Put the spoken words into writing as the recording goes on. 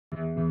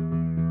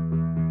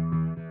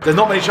There's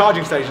not many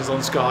charging stations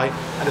on Skye,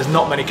 and there's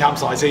not many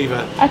campsites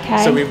either.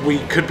 Okay. So we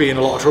could be in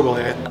a lot of trouble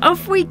here.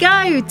 Off we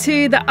go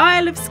to the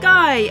Isle of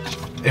Skye.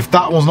 If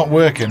that one's not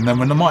working, then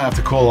we might have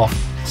to call off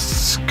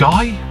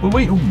Skye, will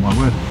we? Oh my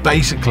word.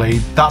 Basically,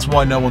 that's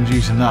why no one's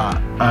using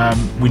that.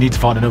 We need to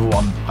find another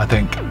one, I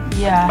think.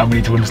 Yeah. And we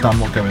need to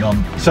understand what's going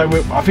on. So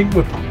I think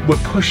we're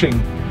pushing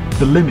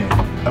the limit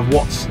of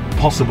what's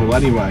possible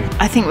anyway.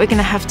 I think we're going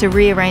to have to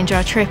rearrange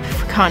our trip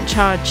if we can't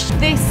charge.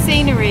 This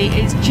scenery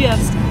is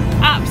just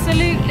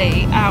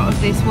absolutely out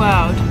of this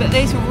world, but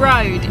this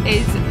road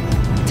is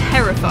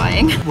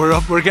terrifying.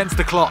 We're against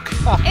the clock.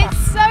 It's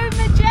so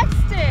majestic.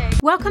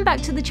 Welcome back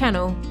to the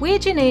channel. We're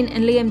Janine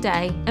and Liam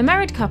Day, a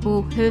married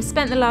couple who have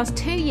spent the last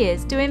 2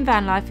 years doing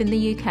van life in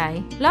the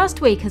UK.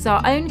 Last week, as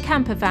our own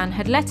camper van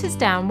had let us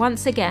down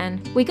once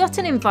again, we got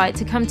an invite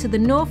to come to the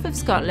north of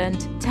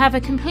Scotland to have a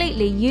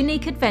completely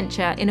unique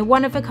adventure in a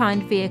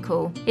one-of-a-kind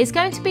vehicle. It's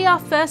going to be our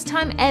first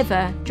time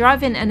ever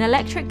driving an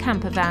electric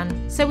camper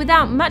van, so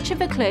without much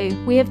of a clue,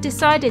 we have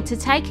decided to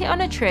take it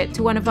on a trip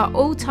to one of our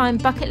all-time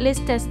bucket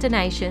list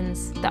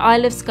destinations, the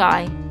Isle of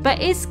Skye. But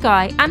is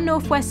Skye and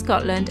northwest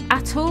Scotland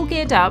at all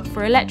geared up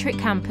for electric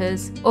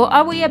campers, or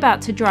are we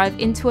about to drive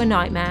into a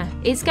nightmare?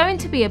 It's going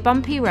to be a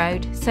bumpy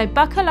road, so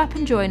buckle up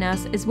and join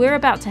us as we're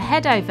about to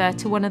head over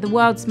to one of the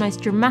world's most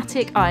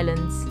dramatic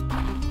islands.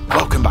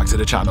 Welcome back to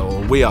the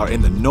channel. We are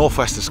in the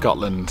northwest of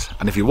Scotland,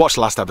 and if you watched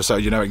the last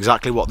episode, you know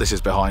exactly what this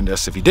is behind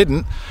us. If you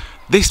didn't,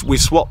 we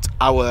swapped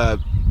our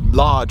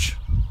large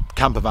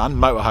camper van,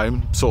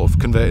 motorhome, sort of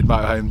converted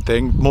motorhome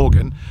thing,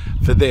 Morgan,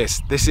 for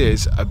this. This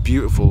is a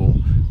beautiful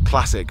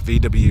classic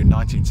VW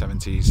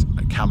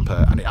 1970s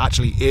camper, and it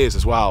actually is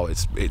as well.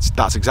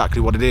 That's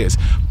exactly what it is,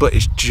 but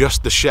it's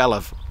just the shell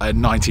of a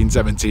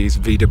 1970s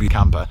VW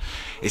camper.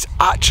 It's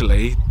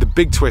actually, the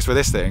big twist with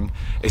this thing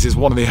is it's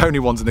one of the only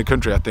ones in the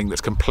country, I think,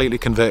 that's completely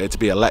converted to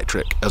be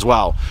electric as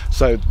well.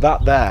 So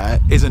that there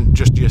isn't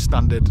just your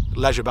standard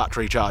leisure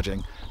battery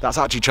charging. That's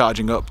actually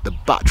charging up the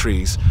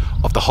batteries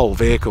of the whole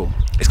vehicle.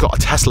 It's got a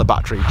Tesla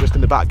battery just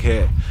in the back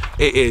here.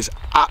 It is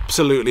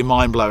absolutely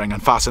mind-blowing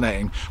and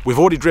fascinating. We've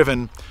already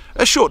driven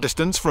a short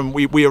distance from,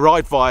 we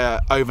arrived via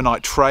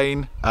overnight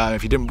train.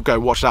 If you didn't go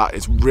watch that,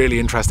 it's really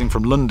interesting,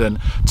 from London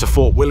to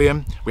Fort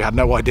William. We had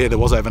no idea there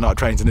was overnight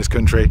trains in this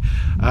country.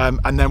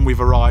 And then we've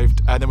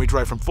arrived, and then we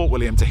drove from Fort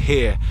William to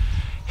here.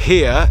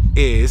 Here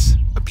is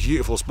a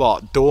beautiful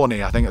spot,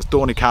 Dorney. I think it's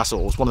Dorney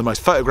Castle. It's one of the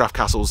most photographed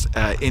castles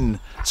in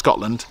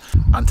Scotland.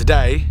 And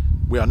today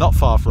we are not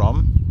far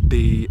from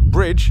the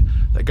bridge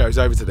that goes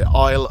over to the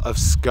Isle of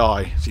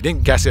Skye. So you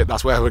didn't guess it,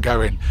 that's where we're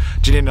going.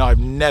 Janine and I have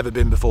never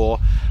been before.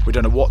 We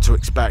don't know what to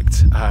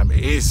expect.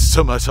 It is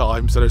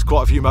summertime, so there's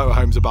quite a few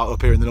motorhomes about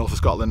up here in the north of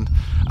Scotland.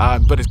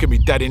 But it's gonna be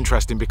dead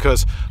interesting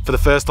because for the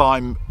first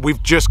time,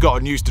 we've just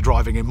gotten used to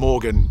driving in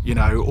Morgan, you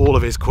know, all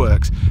of his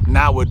quirks.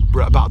 Now we're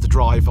about to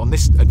drive on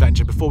this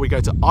adventure before we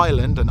go to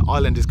Ireland, and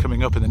Ireland is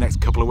coming up in the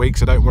next couple of weeks,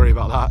 so don't worry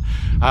about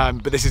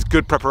that. But this is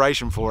good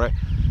preparation for it.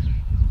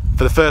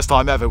 For the first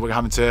time ever, we're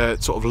having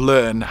to sort of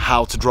learn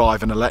how to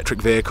drive an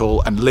electric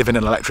vehicle and live in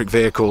an electric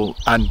vehicle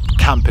and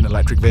camp in an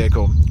electric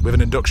vehicle with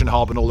an induction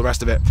hob and all the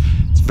rest of it.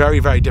 It's very,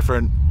 very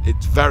different.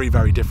 It's very,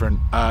 very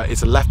different.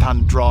 It's a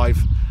left-hand drive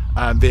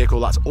vehicle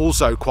that's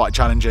also quite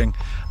challenging.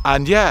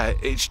 And yeah,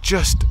 it's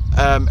just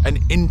an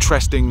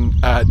interesting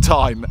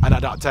time and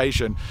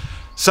adaptation.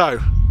 So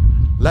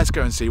let's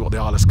go and see what the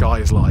Isle of Skye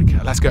is like.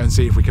 Let's go and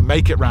see if we can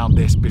make it round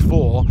this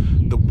before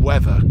the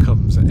weather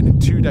comes. And in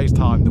 2 days'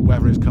 time, the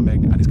weather is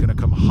coming, and it's going to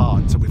come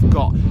hard. So we've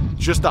got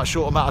just that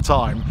short amount of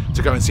time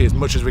to go and see as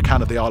much as we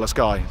can of the Isle of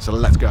Skye. So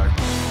let's go.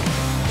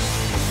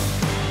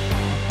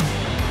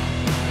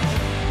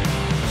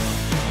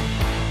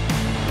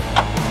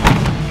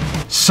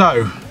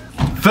 So,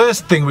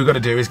 first thing we've got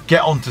to do is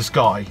get onto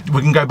Skye.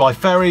 We can go by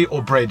ferry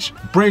or bridge.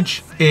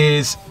 Bridge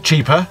is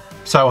cheaper,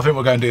 so I think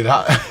we're going to do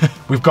that.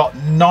 We've got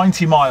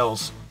 90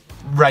 miles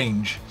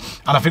range,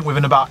 and I think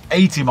within about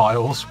 80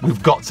 miles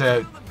we've got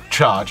to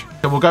charge.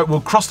 So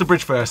we'll cross the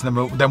bridge first, and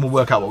then we'll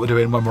work out what we're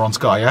doing when we're on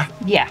Skye, yeah?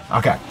 Yeah.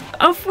 Okay.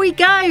 Off we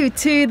go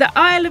to the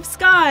Isle of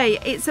Skye.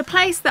 It's a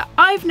place that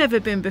I've never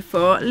been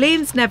before,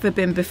 Liam's never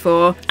been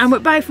before, and we're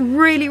both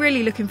really,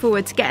 really looking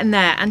forward to getting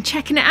there and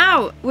checking it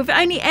out. We've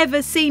only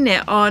ever seen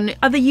it on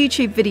other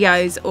YouTube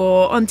videos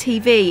or on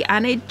TV,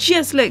 and it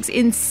just looks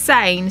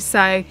insane,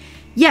 so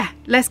yeah,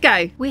 let's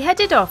go. We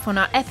headed off on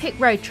our epic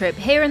road trip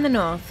here in the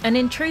north, and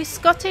in true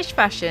Scottish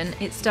fashion,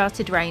 it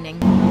started raining.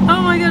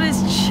 Oh my god,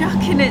 it's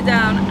chucking it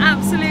down,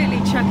 absolutely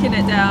chucking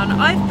it down.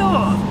 I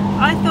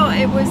thought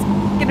it was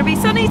gonna be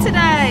sunny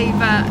today,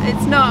 but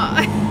it's not.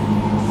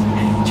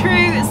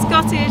 True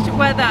Scottish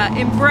weather,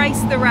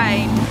 embrace the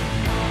rain.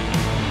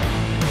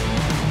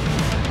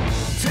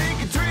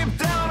 Take a trip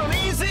down on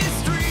Easy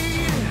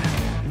Street.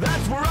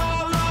 That's where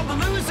all of the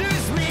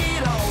losers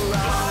meet.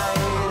 Alright.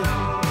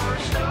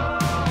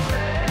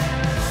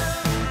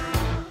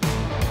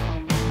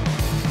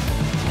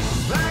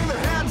 Bang their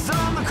heads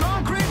on the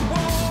concrete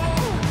wall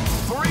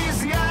for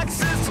easy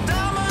access to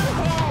diamond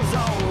holes.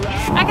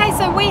 Alright. Okay,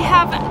 so we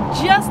have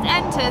just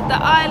entered entered the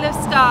Isle of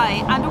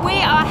Skye and we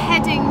are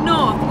heading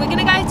north. We're going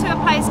to go to a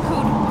place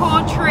called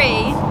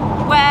Portree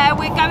where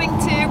we're going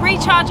to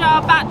recharge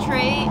our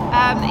battery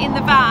in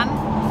the van,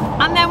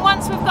 and then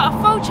once we've got a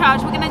full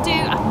charge we're going to do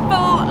a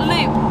full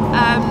loop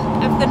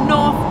of the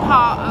north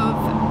part of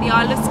the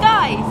Isle of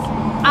Skye,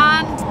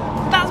 and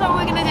that's what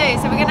we're going to do.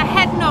 So we're going to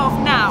head north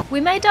now. We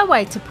made our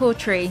way to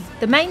Portree,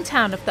 the main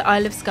town of the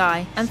Isle of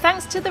Skye, and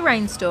thanks to the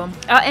rainstorm,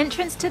 our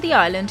entrance to the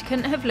island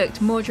couldn't have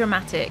looked more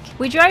dramatic.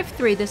 We drove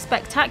through the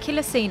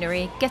spectacular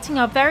scenery, getting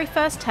our very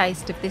first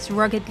taste of this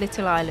rugged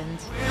little island.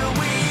 Will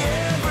we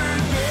ever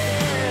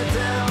get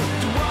down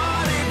to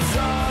what it's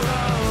all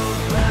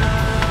about?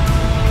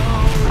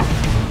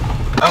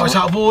 Oh, it's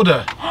out of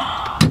order.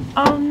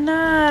 Oh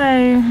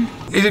no.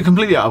 Is it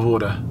completely out of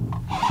order?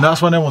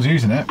 That's why no one's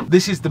using it.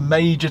 This is the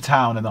major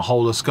town in the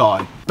whole of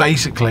Skye.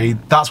 Basically,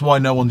 that's why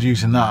no one's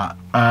using that.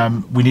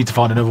 We need to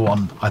find another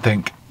one, I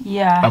think.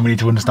 Yeah. And we need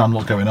to understand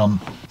what's going on.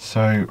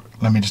 So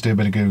let me just do a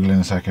bit of Googling in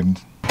a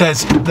second.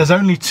 There's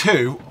only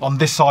 2 on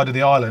this side of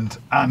the island,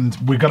 and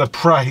we've got to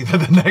pray that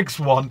the next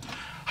one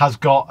is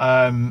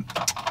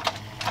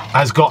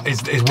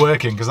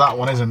working, because that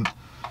one isn't.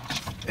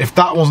 If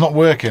that one's not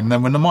working,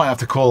 then we might have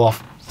to call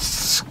off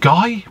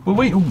Skye. Will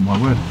we? Oh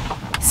my word.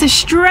 It's a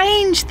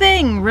strange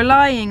thing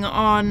relying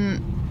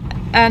on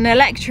an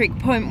electric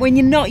point when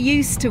you're not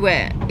used to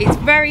it. It's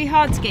very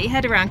hard to get your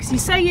head around because you're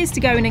so used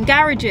to going in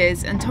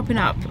garages and topping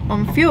up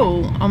on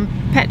fuel, on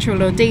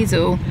petrol or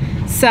diesel.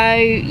 So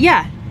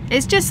yeah,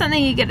 it's just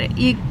something you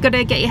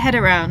gotta get your head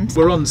around.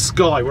 We're on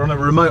Skye, we're on a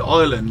remote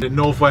island in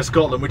northwest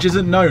Scotland, which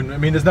isn't known. I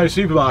mean, there's no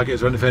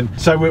supermarkets or anything.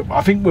 So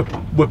I think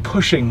we're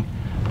pushing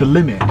the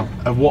limit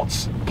of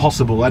what's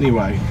possible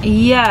anyway.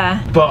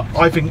 Yeah. But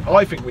I think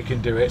we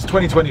can do it. It's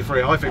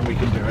 2023. I think we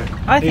can do it.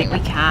 I think we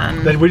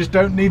can. Then we just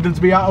don't need them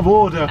to be out of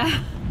order.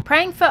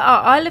 Praying for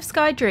our Isle of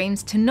Skye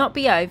dreams to not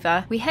be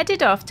over, we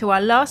headed off to our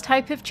last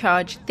hope of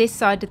charge this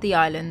side of the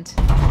island.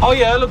 Oh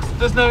yeah, look,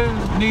 there's no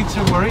need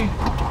to worry.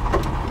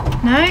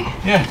 No?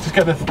 Yeah, just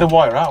get the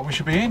wire out. We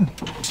should be in.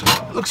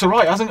 It looks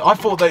alright, hasn't it? I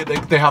thought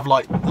they have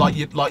like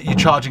you're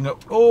charging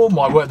up. Oh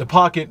my word,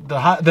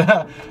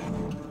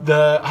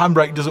 the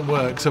handbrake doesn't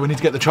work, so we need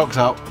to get the chocks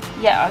out.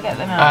 Yeah, I'll get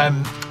them out.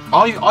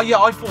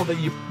 I thought that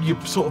you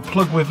sort of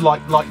plug with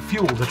like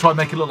fuel to try and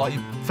make it look like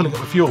you're filling it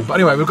with fuel. But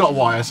anyway, we've got a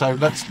wire, so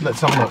let's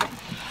have a look.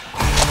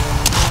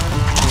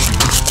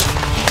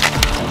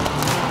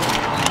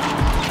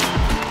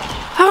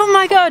 Oh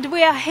my god,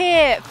 we are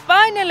here!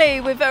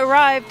 Finally, we've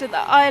arrived at the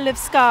Isle of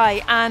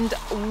Skye, and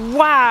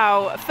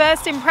wow,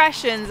 first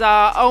impressions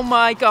are, oh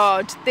my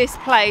god, this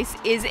place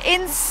is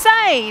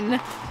insane!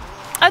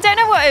 I don't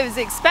know what I was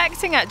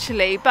expecting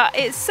actually, but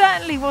it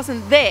certainly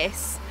wasn't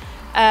this.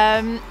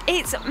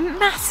 It's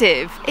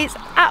massive, it's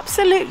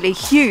absolutely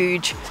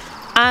huge,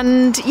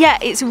 and yeah,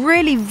 it's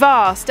really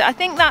vast. I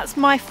think that's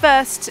my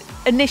first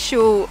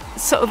initial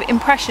sort of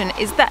impression,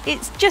 is that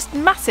it's just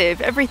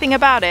massive, everything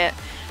about it.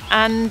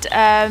 And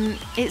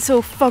it's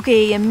all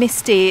foggy and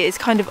misty, it's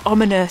kind of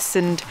ominous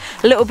and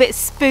a little bit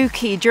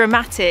spooky,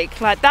 dramatic.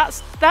 Like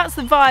that's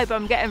the vibe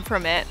I'm getting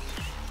from it,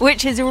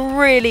 which is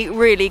really,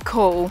 really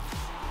cool.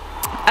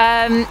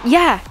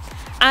 Yeah,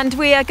 and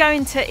we are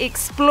going to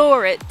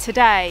explore it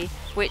today,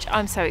 which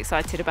I'm so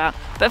excited about.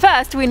 But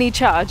first we need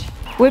charge.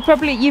 You've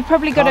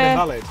probably got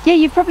to, yeah,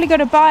 you've probably got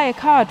to buy a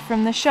card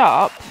from the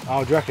shop.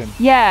 Oh, do you reckon?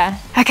 Yeah.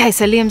 Okay,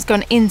 so Liam's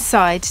gone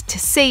inside to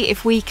see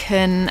if we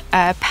can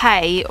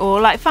pay or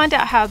like find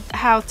out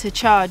how to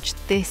charge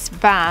this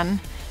van.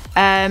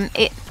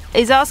 It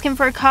is asking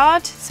for a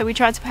card, so we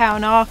tried to pay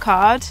on our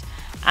card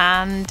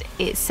and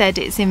it said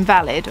it's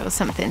invalid or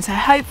something. So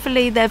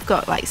hopefully they've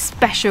got like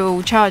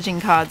special charging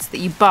cards that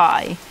you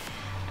buy.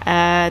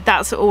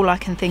 That's all I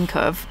can think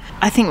of.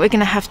 I think we're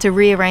gonna have to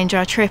rearrange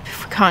our trip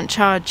if we can't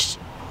charge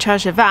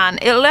the van.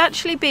 It'll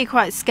actually be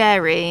quite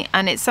scary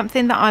and it's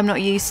something that I'm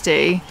not used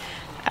to,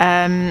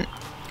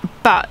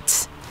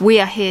 but we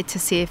are here to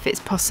see if it's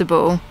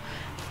possible,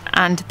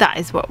 and that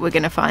is what we're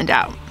going to find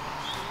out.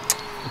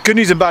 Good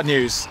news and bad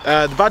news.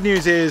 The bad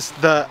news is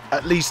that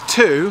at least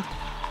 2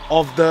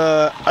 of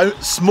the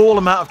small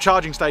amount of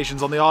charging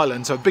stations on the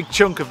island, so a big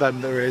chunk of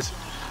them there is,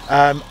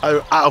 are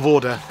out of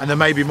order, and there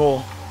may be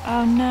more.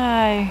 Oh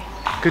no.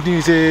 Good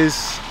news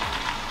is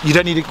you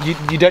don't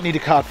need a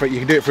card for it. You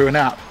can do it through an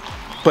app,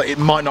 but it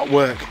might not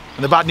work.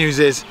 And the bad news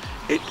is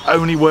it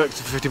only works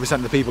for 50%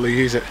 of the people who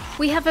use it.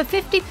 We have a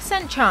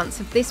 50%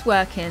 chance of this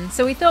working,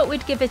 so we thought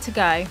we'd give it a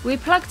go. We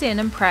plugged in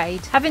and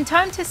prayed. Having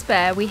time to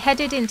spare, we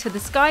headed into the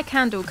Skye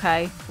Candle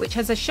Co, which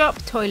has a shop,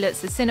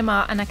 toilets, a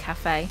cinema and a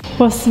cafe.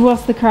 What's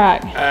the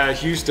crack?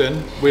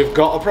 Houston, we've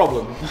got a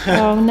problem.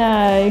 Oh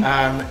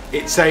no.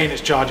 It's saying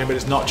it's charging, but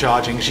it's not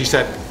charging. She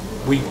said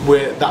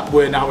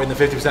we're now in the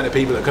 50% of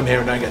people that come here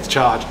and don't get to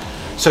charge.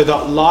 So the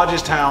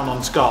largest town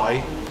on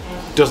Skye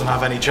doesn't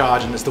have any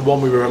charge, and it's the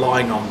one we were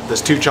relying on.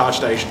 There's 2 charge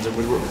stations, and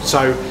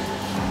so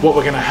what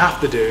we're going to have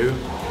to do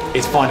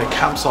is find a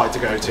campsite to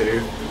go to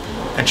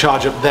and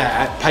charge up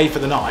there, pay for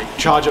the night,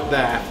 charge up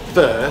there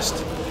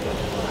first,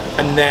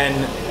 and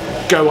then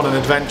go on an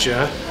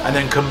adventure and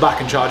then come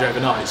back and charge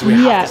overnight. So we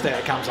have to stay at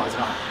a campsite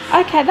tonight.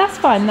 Okay, that's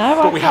fine though.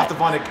 But we have to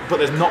find but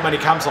there's not many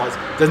campsites.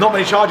 There's not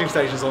many charging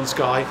stations on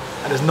Skye,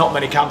 and there's not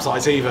many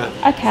campsites either.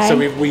 Okay. So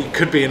we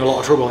could be in a lot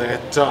of trouble here.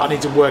 So I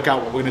need to work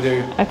out what we're going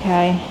to do.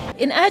 Okay.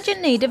 In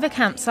urgent need of a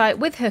campsite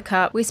with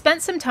hookup, we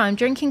spent some time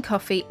drinking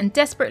coffee and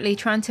desperately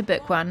trying to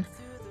book one.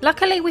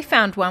 Luckily we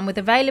found one with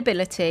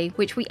availability,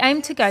 which we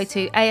aimed to go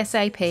to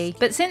ASAP,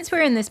 but since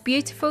we're in this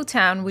beautiful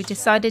town, we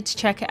decided to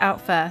check it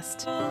out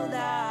first.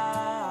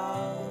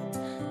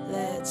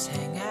 Let's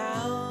hang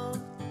out.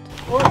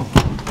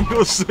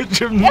 You're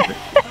such a...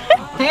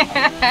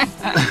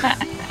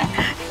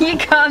 You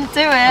can't do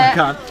it. I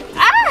can't.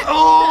 Ah!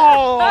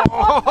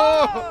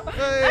 Oh!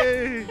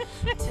 Hey!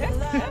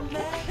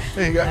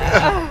 There you go.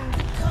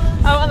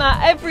 I want that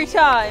every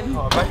time.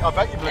 Oh, I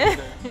bet you bloody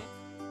do.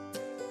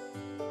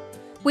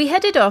 We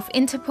headed off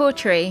into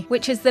Portree,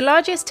 which is the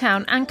largest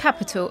town and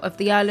capital of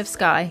the Isle of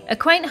Skye, a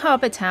quaint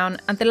harbour town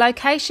and the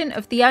location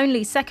of the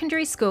only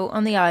secondary school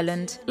on the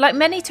island. Like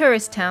many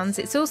tourist towns,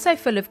 it's also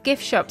full of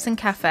gift shops and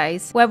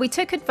cafes, where we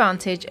took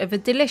advantage of a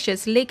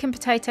delicious leek and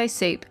potato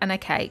soup and a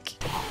cake.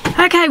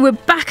 Okay, we're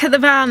back at the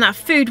van. That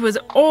food was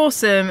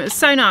awesome. It was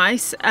so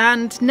nice.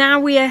 And now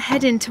we are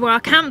heading to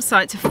our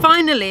campsite to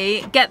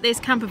finally get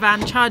this camper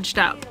van charged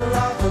up.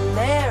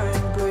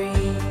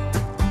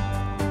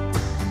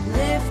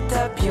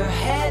 Up your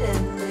head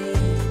and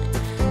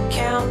lead,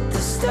 count the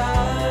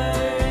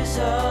stars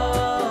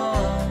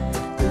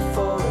up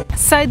before.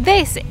 So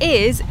this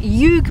is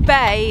Uge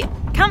Bay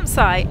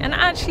campsite, and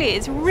actually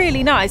it's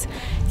really nice.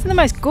 It's in the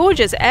most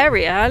gorgeous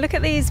area. Look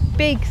at these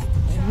big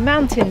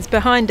mountains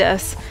behind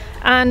us,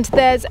 and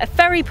there's a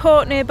ferry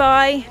port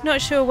nearby.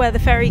 Not sure where the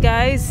ferry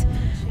goes,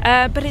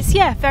 but it's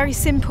very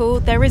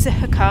simple. There is a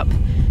hookup,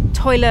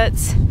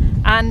 toilets,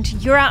 and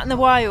you're out in the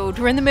wild.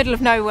 We're in the middle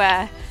of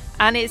nowhere.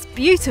 And it's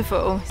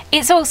beautiful.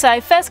 It's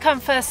also first come,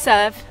 first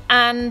serve,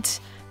 and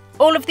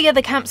all of the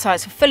other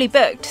campsites are fully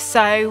booked,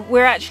 so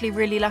we're actually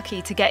really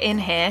lucky to get in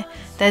here.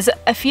 There's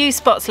a few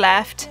spots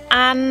left,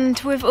 and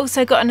we've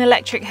also got an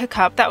electric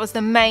hookup. That was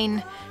the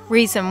main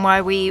reason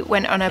why we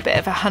went on a bit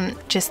of a hunt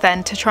just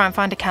then, to try and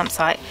find a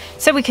campsite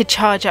so we could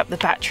charge up the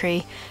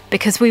battery,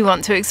 because we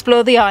want to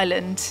explore the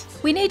island.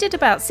 We needed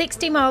about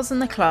 60 miles on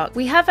the clock.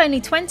 We have only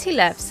 20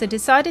 left, so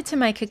decided to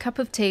make a cup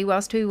of tea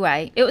whilst we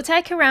wait. It will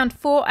take around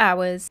 4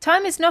 hours.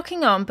 Time is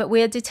knocking on, but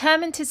we are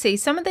determined to see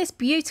some of this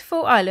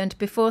beautiful island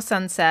before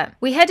sunset.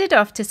 We headed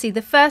off to see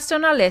the first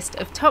on our list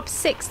of top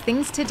 6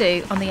 things to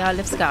do on the Isle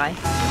of Skye.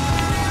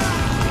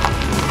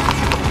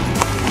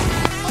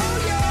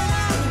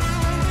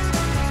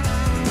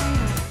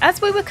 As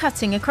we were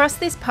cutting across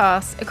this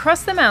pass,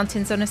 across the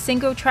mountains on a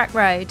single track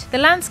road, the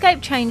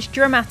landscape changed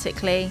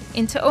dramatically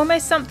into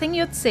almost something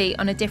you'd see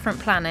on a different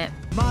planet.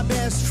 My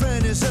best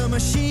friend is a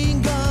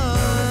machine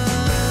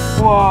gun.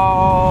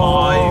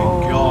 Whoa.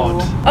 My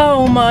God.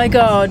 Oh my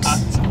God.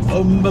 That's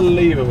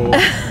unbelievable.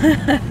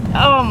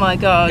 Oh my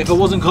God. If I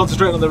wasn't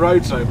concentrating on the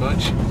road so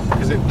much,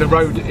 because the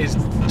road is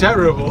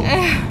terrible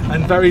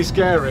and very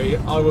scary,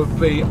 I would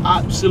be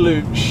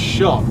absolute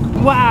shock.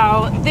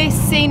 Wow, this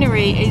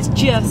scenery is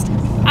just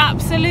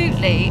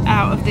absolutely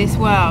out of this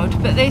world,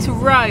 but this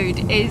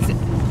road is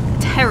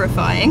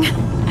terrifying.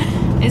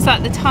 It's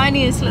like the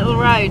tiniest little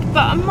road,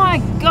 but oh my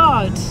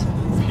God.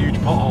 Huge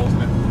potholes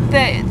in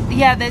it.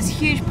 Yeah, there's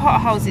huge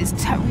potholes. It's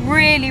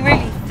really,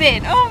 really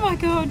thin. Oh my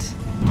God.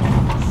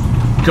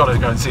 Gotta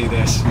go and see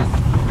this.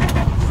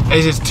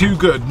 It is too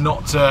good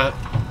not to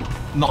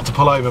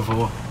pull over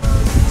for.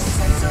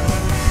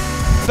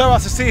 So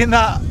after seeing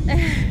that,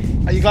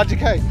 are you glad you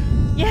came?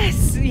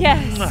 Yes,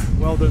 yes.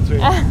 Well done,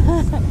 sweetie.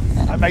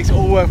 That makes it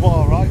all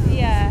worthwhile, right?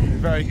 Yeah.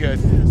 Very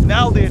good.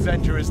 Now the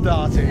adventure is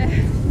starting.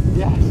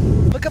 Yes.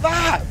 Look at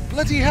that!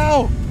 Bloody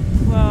hell!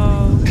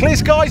 Whoa. Clear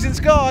skies in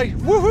Skye!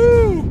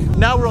 Woohoo!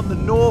 Now we're on the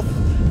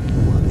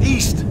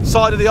north-east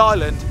side of the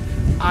island,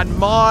 and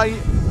my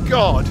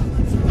God,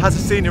 has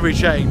the scenery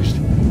changed.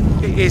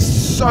 It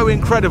is so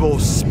incredible.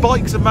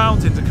 Spikes of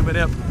mountains are coming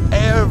up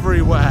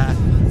everywhere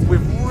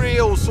with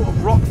real sort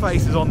of rock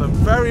faces on them.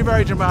 Very,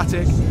 very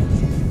dramatic,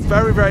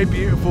 very, very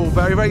beautiful,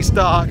 very, very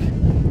stark.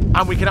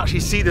 And we can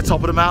actually see the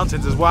top of the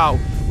mountains as well,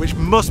 which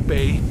must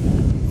be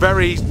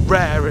very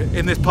rare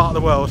in this part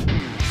of the world.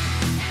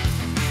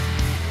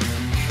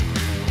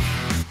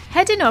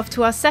 Heading off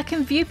to our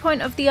second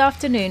viewpoint of the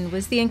afternoon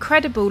was the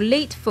incredible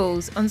Leet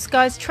Falls on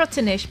Skye's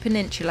Trottenish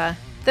Peninsula.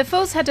 The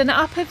falls had an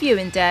upper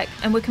viewing deck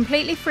and were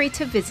completely free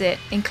to visit,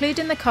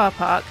 including the car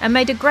park, and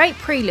made a great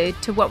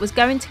prelude to what was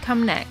going to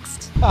come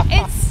next.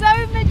 It's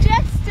so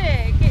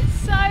majestic. It's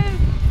so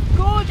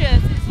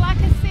gorgeous. It's like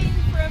a scene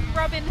from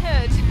Robin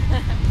Hood.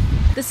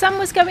 The sun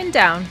was going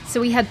down, so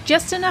we had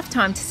just enough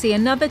time to see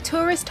another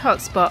tourist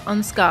hotspot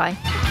on Skye.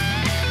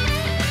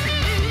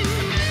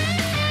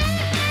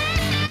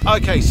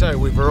 Okay, so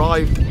we've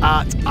arrived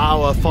at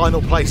our final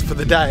place for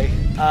the day,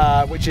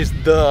 which is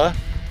the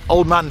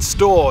Old Man's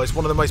Store. It's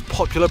one of the most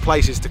popular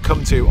places to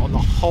come to on the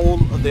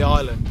whole of the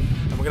island,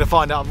 and we're going to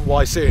find out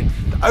why soon.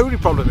 The only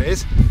problem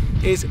is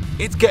is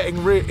it's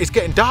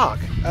getting dark.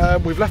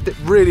 We've left it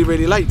really,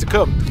 really late to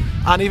come,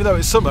 and even though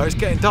it's summer, it's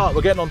getting dark.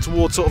 We're getting on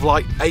towards sort of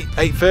like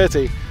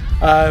 8:30.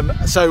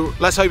 So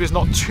let's hope it's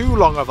not too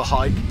long of a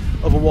hike.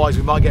 Otherwise,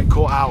 we might get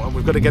caught out, and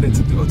we've got to get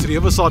into to the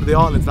other side of the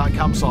island, that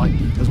campsite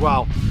as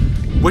well.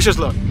 Wish us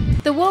luck.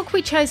 The walk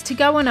we chose to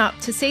go on up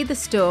to see the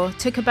store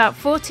took about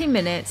 40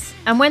 minutes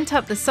and went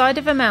up the side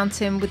of a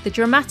mountain with the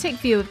dramatic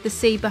view of the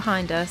sea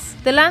behind us.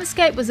 The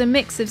landscape was a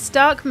mix of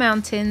stark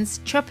mountains,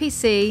 choppy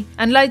sea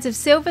and loads of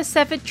silver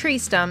severed tree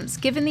stumps,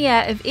 giving the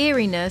air of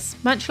eeriness,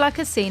 much like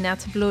a scene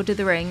out of Lord of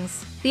the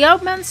Rings. The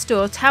old man's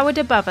store towered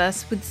above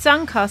us with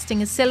sun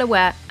casting a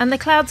silhouette and the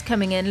clouds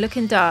coming in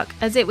looking dark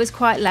as it was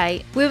quite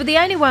late. We were the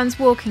only ones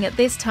walking at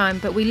this time,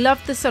 but we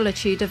loved the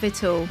solitude of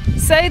it all.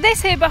 So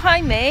this here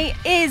behind me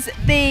is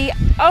the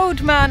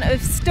old man of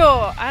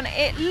store, and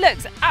it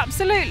looks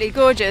absolutely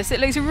gorgeous. It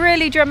looks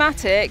really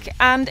dramatic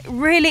and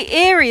really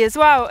eerie as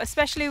well,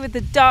 especially with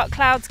the dark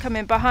clouds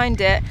coming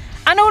behind it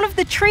and all of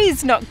the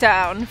trees knocked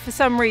down for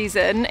some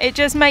reason. It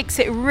just makes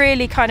it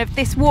really kind of,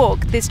 this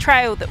walk, this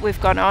trail that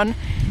we've gone on,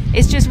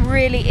 it's just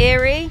really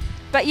eerie,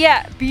 but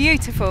yeah,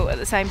 beautiful at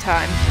the same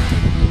time.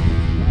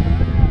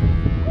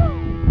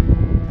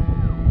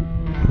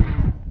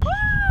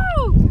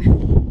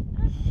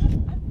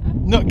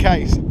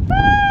 Nutcase.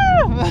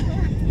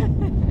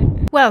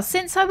 Well,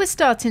 since I was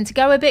starting to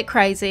go a bit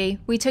crazy,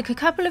 we took a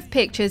couple of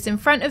pictures in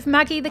front of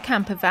Maggie the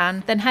camper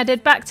van, then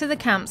headed back to the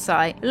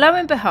campsite. Lo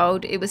and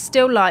behold, it was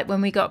still light when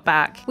we got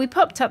back. We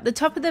popped up the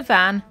top of the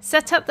van,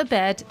 set up the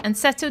bed and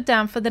settled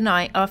down for the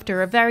night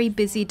after a very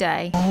busy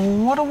day.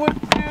 Oh, what a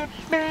wicked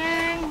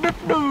thing to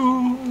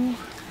do.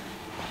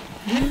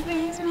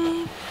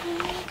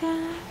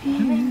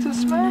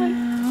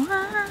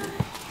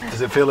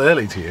 Does it feel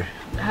early to you?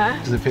 Huh?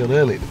 Does it feel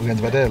early? We're going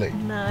to bed early?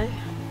 No. Do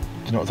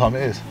you know what time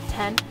it is?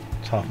 10.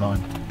 It's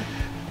 9:30.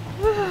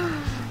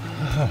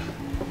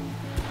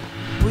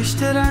 Wish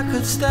that I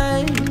could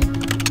stay.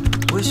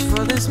 Wish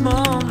for this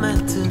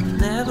moment to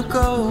never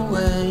go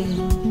away.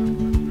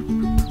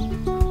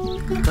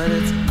 But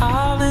it's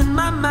all in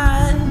my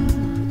mind.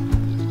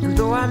 And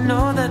though I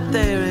know that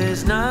there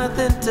is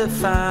nothing to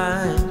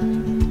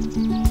find,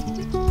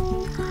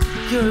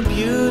 you're a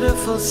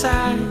beautiful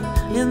sight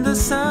in the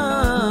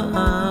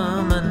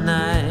summer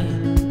night.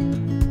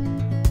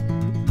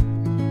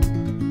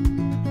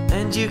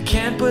 And you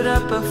can't put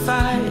up a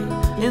fight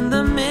in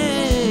the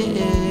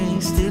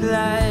misty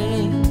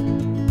light.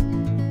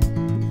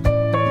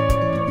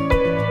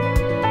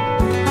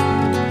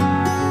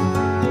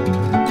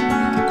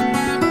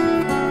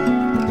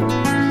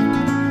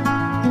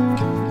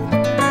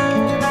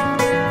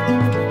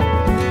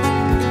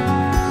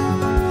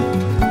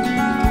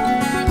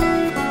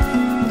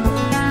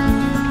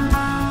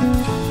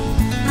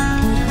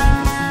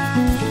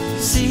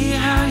 See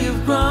how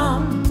you've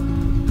grown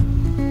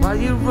while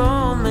you're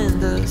roaming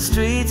the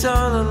streets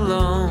all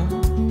alone.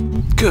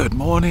 Good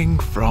morning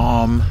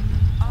from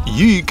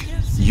UIG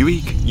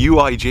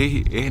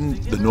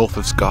in the north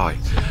of Skye,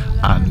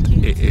 and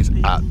it is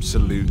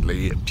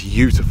absolutely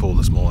beautiful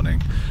this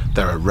morning.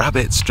 There are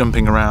rabbits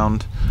jumping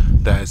around,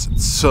 there's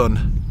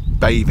sun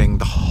bathing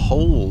the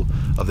whole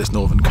of this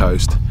northern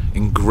coast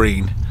in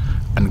green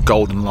and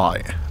golden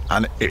light,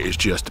 and it is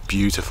just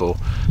beautiful.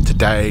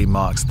 Today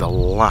marks the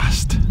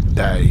last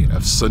day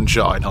of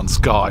sunshine on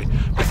Skye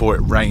before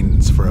it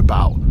rains for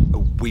about a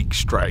week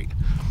straight.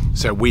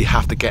 So we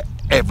have to get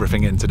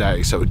everything in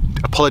today. So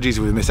apologies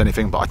if we missed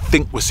anything, but I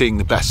think we're seeing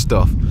the best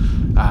stuff.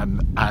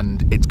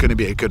 And it's going to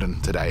be a good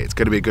one today. It's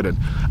going to be a good one.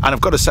 And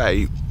I've got to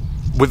say,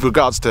 with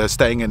regards to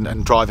staying in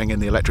and driving in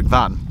the electric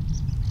van,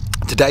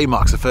 today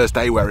marks the first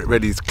day where it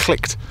really is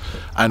clicked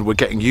and we're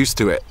getting used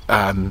to it.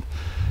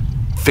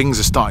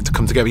 Things are starting to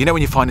come together. You know,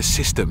 when you find a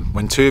system,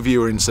 when two of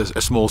you are in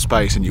a small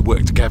space and you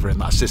work together in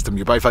that system,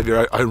 you both have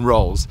your own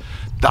roles.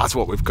 That's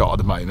what we've got at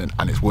the moment,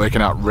 and it's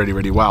working out really,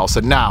 really well. So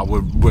now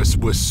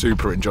we're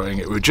super enjoying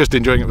it. We were just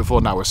enjoying it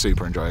before, now we're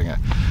super enjoying it.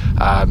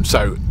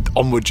 So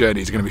onward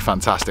journey is going to be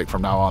fantastic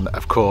from now on,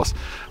 of course.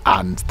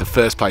 And the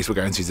first place we're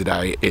going to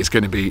today is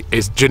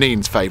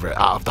Janine's favourite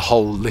out of the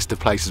whole list of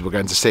places we're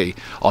going to see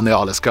on the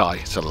Isle of Skye.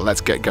 So let's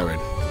get going.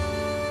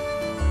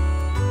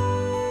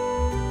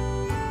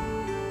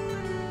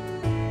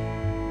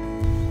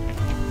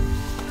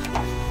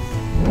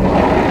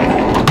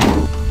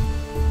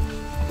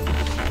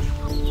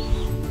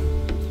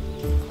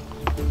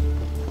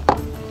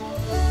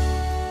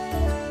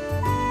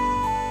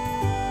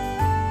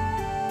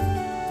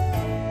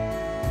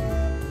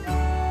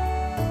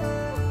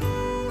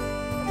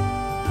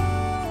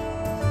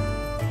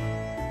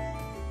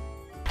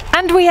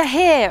 And we are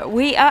here.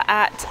 We are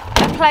at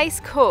a place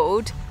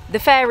called the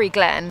Fairy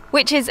Glen,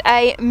 which is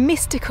a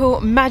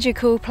mystical,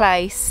 magical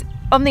place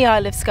on the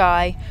Isle of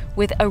Skye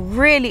with a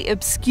really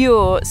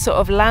obscure sort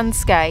of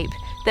landscape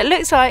that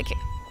looks like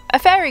a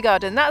fairy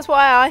garden. That's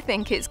why I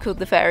think it's called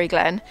the Fairy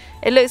Glen.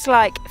 It looks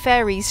like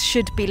fairies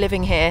should be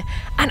living here.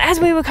 And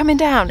as we were coming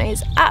down,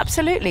 it's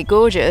absolutely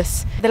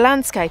gorgeous. The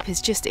landscape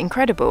is just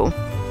incredible.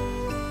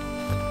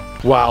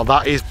 Wow,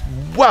 that is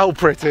well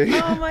pretty.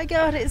 Oh my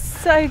God, it's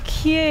so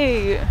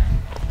cute.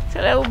 It's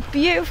got little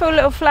beautiful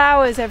little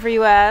flowers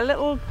everywhere,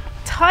 little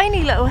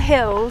tiny little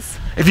hills.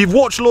 If you've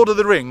watched Lord of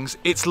the Rings,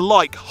 it's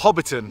like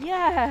Hobbiton.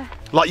 Yeah.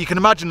 Like you can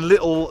imagine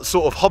little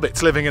sort of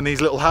hobbits living in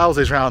these little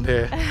houses around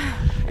here.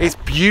 It's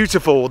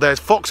beautiful. There's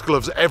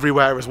foxgloves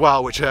everywhere as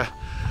well, which are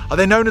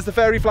they known as the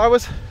fairy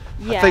flowers?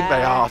 Yeah.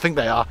 I think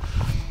they are.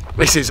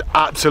 This is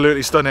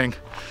absolutely stunning.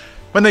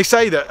 When they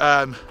say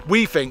that,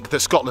 we think that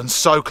Scotland's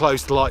so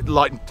close to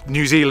like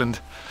New Zealand.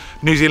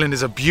 New Zealand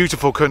is a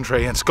beautiful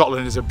country and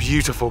Scotland is a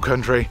beautiful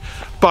country.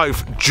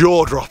 Both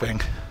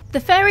jaw-dropping. The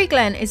Fairy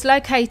Glen is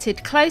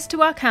located close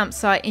to our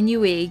campsite in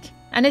Uig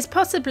and is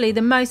possibly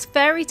the most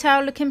fairy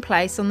tale looking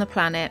place on the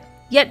planet.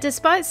 Yet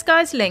despite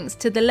Skye's links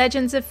to the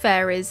legends of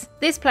fairies,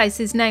 this place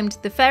is named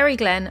the Fairy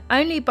Glen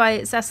only by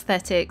its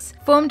aesthetics,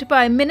 formed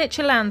by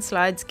miniature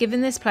landslides,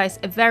 giving this place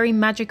a very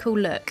magical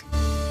look.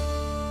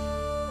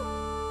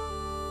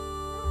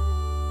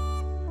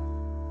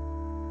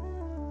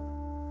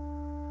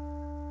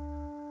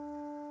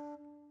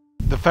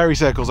 The fairy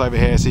circle's over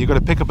here, so you've got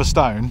to pick up a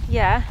stone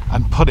Yeah.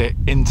 and put it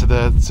into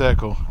the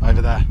circle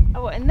over there.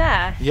 Oh, what, in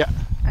there? Yeah.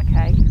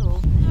 Okay, cool.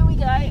 Here we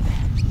go.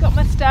 Got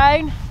my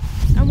stone.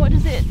 And what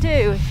does it do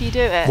if you do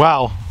it?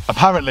 Well,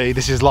 apparently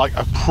this is like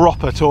a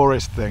proper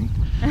tourist thing,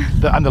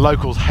 and the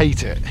locals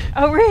hate it.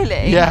 Oh,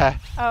 really? Yeah.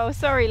 Oh,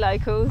 sorry,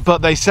 locals.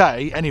 But they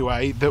say,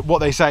 anyway, that what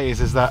they say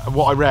is that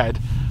what I read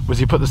was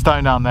you put the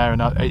stone down there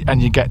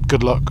and you get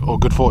good luck or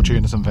good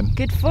fortune or something.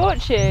 Good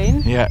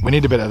fortune? Yeah, we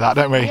need a bit of that,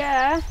 don't we?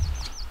 Yeah.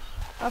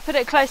 I'll put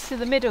it close to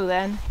the middle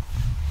then.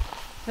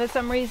 For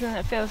some reason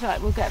it feels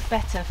like we'll get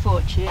better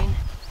fortune.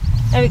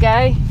 There we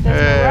go. There's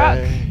my rock.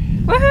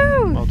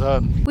 Woohoo! Well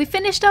done. We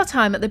finished our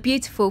time at the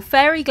beautiful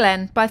Fairy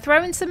Glen by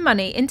throwing some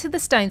money into the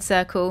stone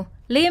circle,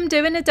 Liam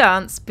doing a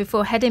dance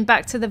before heading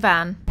back to the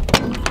van.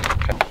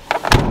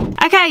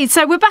 Okay,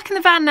 so we're back in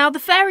the van now. The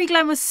Fairy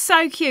Glen was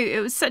so cute. It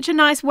was such a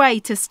nice way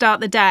to start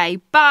the day.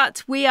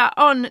 But we are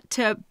on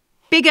to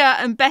bigger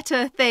and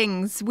better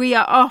things. We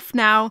are off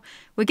now.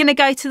 We're going to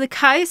go to the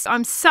coast.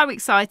 I'm so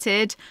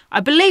excited.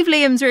 I believe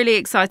Liam's really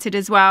excited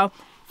as well.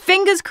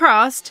 Fingers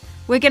crossed,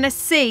 we're going to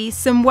see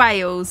some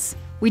whales.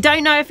 We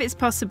don't know if it's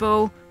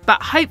possible,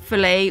 but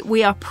hopefully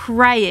we are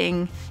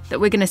praying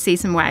that we're going to see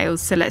some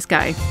whales. So let's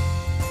go.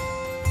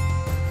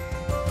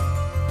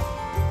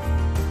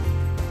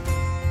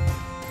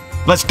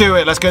 Let's do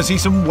it. Let's go and see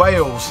some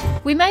whales.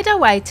 We made our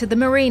way to the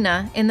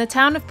marina in the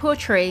town of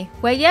Portree,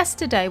 where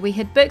yesterday we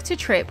had booked a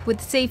trip with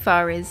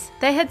seafarers.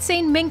 They had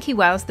seen minke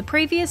whales the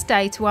previous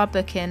day to our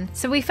booking,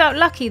 so we felt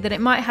lucky that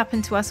it might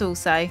happen to us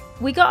also.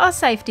 We got our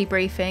safety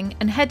briefing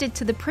and headed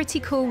to the Pretty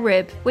Cool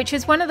Rib, which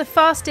is one of the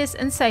fastest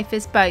and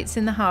safest boats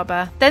in the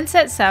harbour, then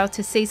set sail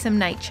to see some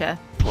nature.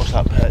 What's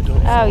that pet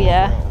dog? Oh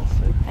yeah,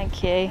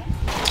 thank you.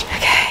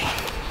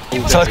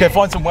 So let's go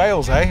find some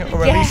whales, eh?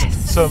 Or at Yes.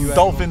 least some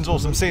dolphins or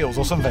some seals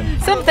or something.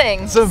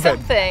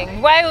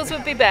 Something. Whales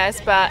would be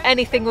best, but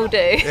anything will do.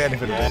 Yeah,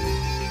 anything will do.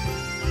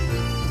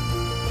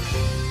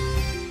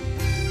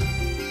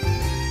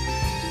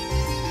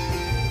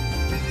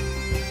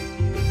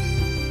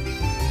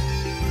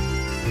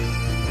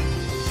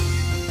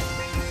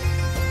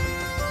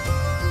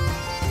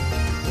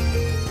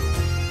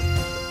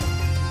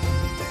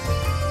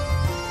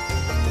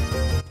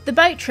 The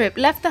boat trip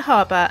left the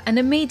harbour and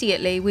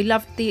immediately we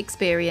loved the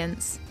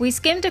experience. We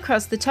skimmed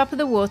across the top of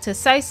the water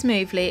so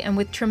smoothly and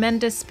with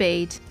tremendous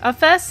speed. Our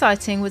first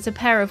sighting was a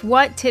pair of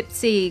white-tipped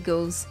sea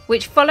eagles,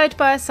 which followed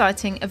by a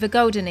sighting of a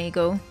golden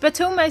eagle.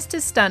 But almost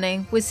as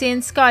stunning was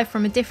seeing Skye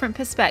from a different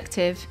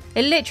perspective.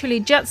 It literally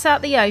juts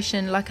out the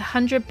ocean like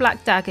 100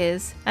 black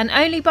daggers, and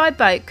only by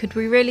boat could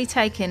we really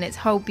take in its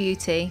whole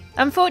beauty.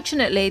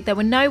 Unfortunately, there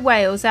were no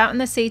whales out in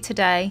the sea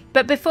today,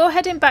 but before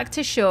heading back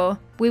to shore,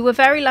 we were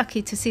very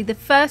lucky to see the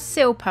first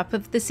seal pup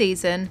of the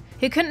season,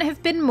 who couldn't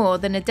have been more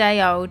than a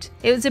day old.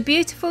 It was a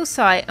beautiful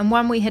sight and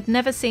one we had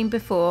never seen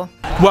before.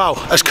 Well,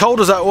 as cold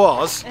as that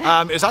was,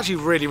 it was actually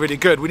really, really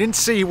good. We didn't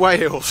see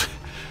whales.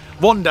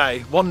 One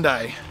day.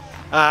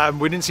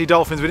 We didn't see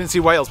dolphins, we didn't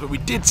see whales, but we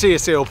did see a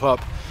seal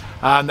pup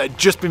that had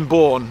just been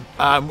born,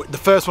 the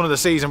first one of the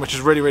season, which is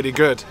really, really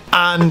good.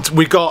 And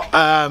we got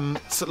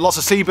lots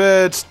of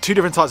seabirds, two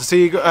different types of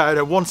sea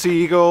eagle, one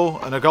sea eagle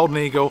and a golden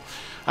eagle.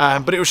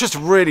 But it was just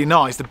really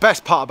nice. The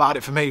best part about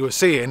it for me was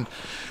seeing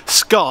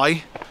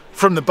Skye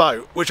from the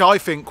boat, which I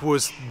think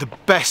was the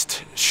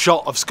best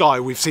shot of Skye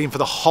we've seen for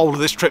the whole of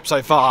this trip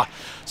so far.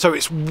 So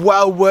it's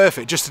well worth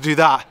it just to do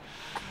that.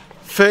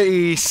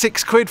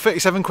 36 quid,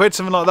 37 quid,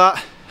 something like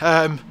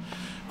that,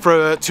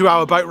 for a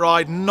 2-hour boat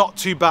ride. Not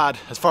too bad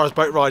as far as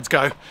boat rides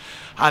go.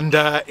 And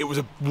it was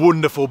a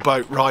wonderful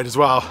boat ride as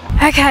well.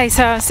 Okay,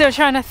 so I'm still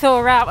trying to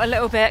thaw out a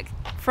little bit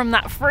from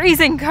that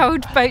freezing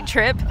cold boat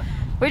trip,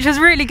 which was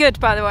really good,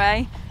 by the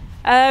way.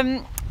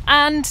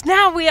 And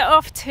now we are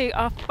off to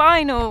our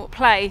final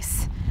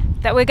place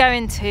that we're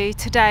going to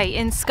today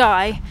in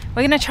Skye.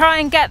 We're going to try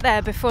and get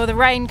there before the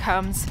rain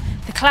comes.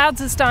 The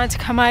clouds are starting to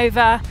come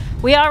over.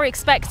 We are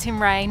expecting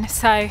rain,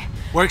 so...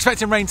 We're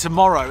expecting rain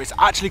tomorrow. It's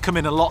actually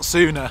coming a lot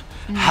sooner,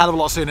 a hell of a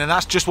lot sooner, and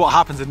that's just what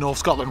happens in North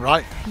Scotland,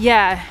 right?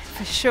 Yeah,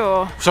 for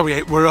sure. So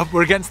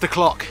we're against the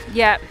clock.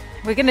 Yeah,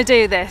 we're gonna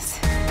do this.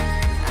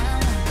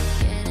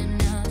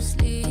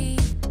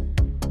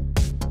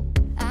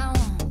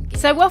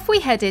 So off we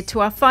headed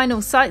to our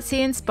final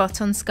sightseeing spot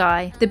on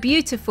Skye, the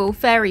beautiful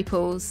fairy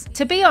pools.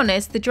 To be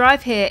honest, the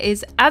drive here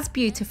is as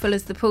beautiful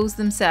as the pools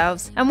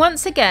themselves, and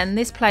once again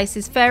this place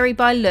is fairy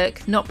by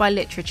look, not by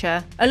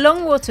literature. A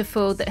long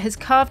waterfall that has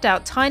carved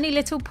out tiny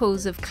little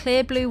pools of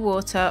clear blue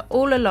water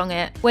all along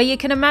it, where you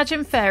can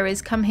imagine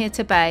fairies come here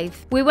to bathe.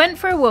 We went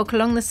for a walk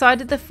along the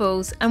side of the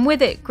falls, and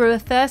with it grew a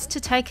thirst to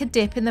take a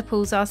dip in the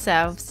pools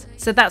ourselves.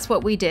 So that's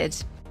what we did.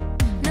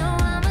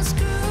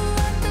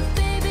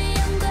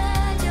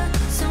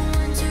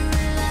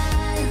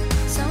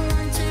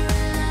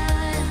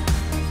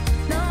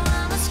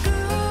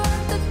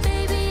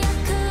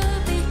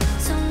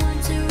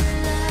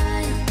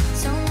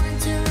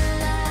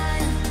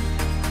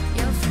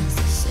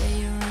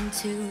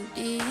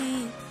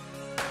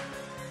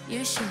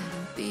 You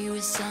shouldn't be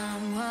with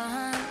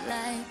someone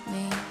like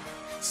me.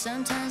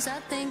 Sometimes I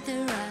think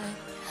they're right,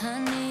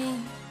 honey.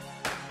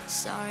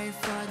 Sorry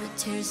for the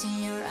tears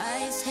in your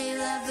eyes. Hey,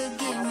 love,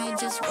 forgive me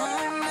just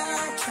one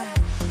more try.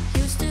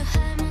 Used to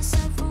hide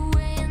myself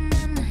away in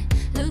the night,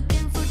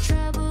 looking for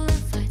trouble and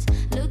fights,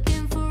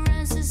 looking for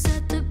answers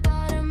at the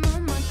bottom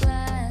of my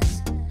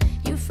glass.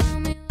 You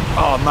found me.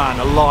 Oh man,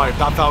 alive,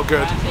 that felt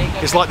good.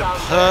 It's like the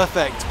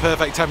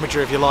perfect temperature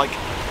if you like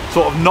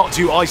sort of not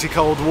too icy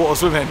cold water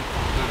swimming.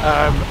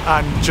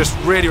 And just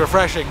really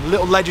refreshing.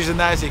 Little ledges in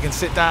there so you can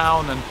sit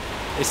down, and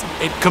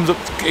it comes up,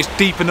 it's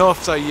deep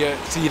enough so you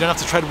don't have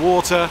to tread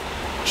water.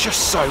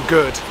 Just so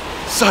good,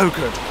 so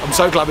good. I'm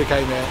so glad we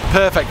came here.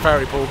 Perfect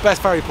fairy pool,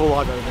 best fairy pool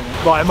I've ever been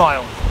in by a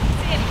mile. Didn't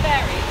see any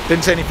fairies.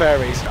 Didn't see any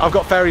fairies. I've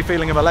got fairy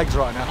feeling in my legs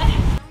right now.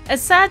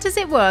 As sad as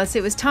it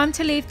was time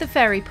to leave the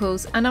fairy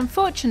pools and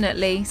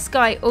unfortunately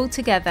Skye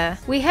altogether.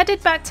 We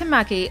headed back to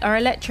MAGGIE, our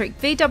electric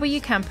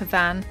VW camper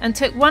van, and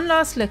took one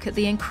last look at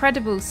the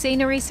incredible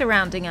scenery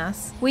surrounding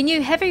us. We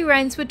knew heavy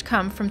rains would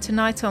come from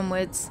tonight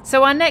onwards,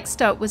 so our next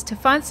stop was to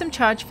find some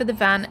charge for the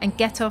van and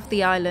get off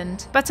the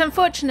island. But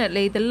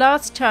unfortunately the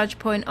last charge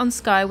point on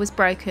Skye was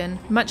broken,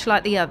 much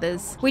like the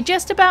others. We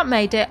just about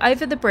made it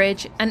over the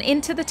bridge and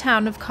into the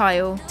town of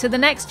Kyle to the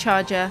next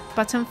charger,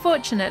 but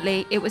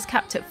unfortunately it was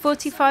capped at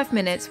 45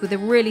 minutes with a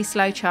really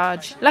slow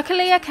charge.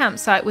 Luckily our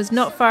campsite was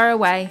not far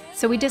away,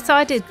 so we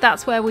decided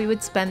that's where we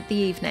would spend the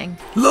evening.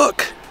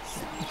 Look,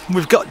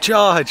 we've got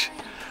charge.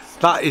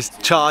 That is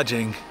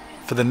charging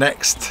for the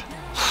next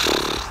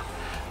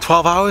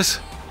 12 hours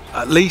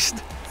at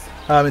least,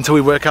 until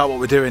we work out what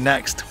we're doing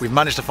next. We've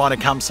managed to find a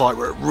campsite.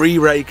 We're at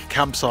Re-Rake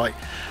campsite.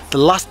 The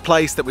last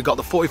place that we got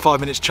the 45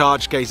 minutes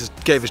charge gave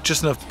us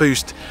just enough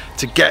boost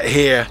to get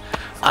here.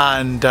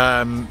 And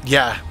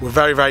yeah, we're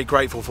very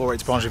grateful for it,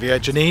 to be honest with you.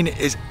 Janine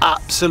is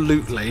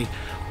absolutely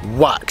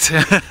whacked.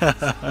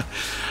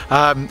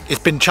 It's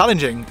been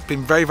challenging, it's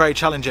been very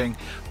challenging,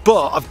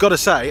 but I've got to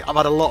say I've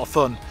had a lot of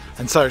fun,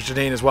 and so has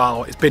Janine as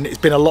well. It's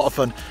been a lot of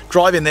fun.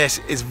 Driving this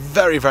is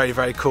very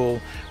cool.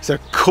 It's a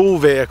cool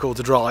vehicle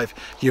to drive.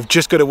 You've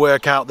just got to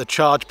work out the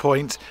charge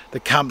point, the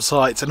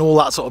campsites and all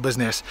that sort of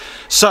business.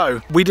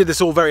 So we did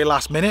this all very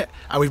last minute,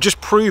 and we've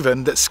just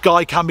proven that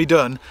Skye can be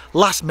done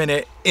last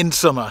minute in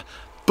summer.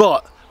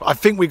 But I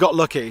think we got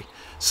lucky.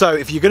 So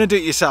if you're going to do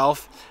it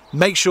yourself,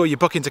 make sure you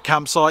book into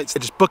campsites,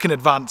 just book in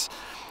advance.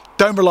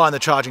 Don't rely on the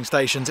charging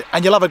stations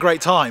and you'll have a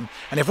great time.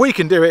 And if we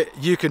can do it,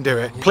 you can do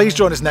it. Please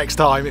join us next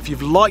time. If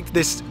you've liked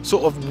this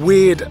sort of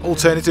weird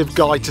alternative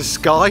guide to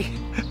Skye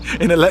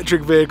in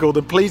electric vehicle,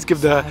 then please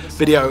give the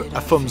video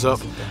a thumbs up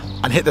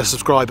and hit the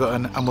subscribe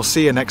button, and we'll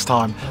see you next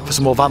time for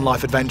some more van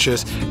life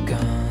adventures.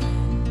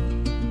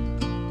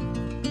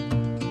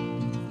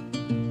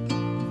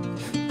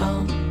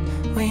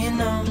 We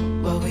know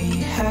what we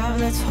have,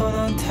 let's hold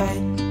on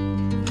tight.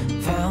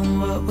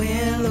 Found what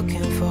we're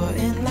looking for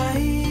in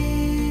life.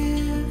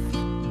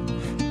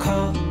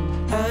 Call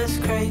us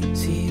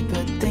crazy,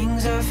 but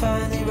things are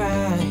finally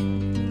right.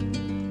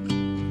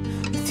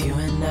 With you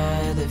and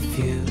I, the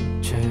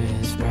future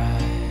is bright.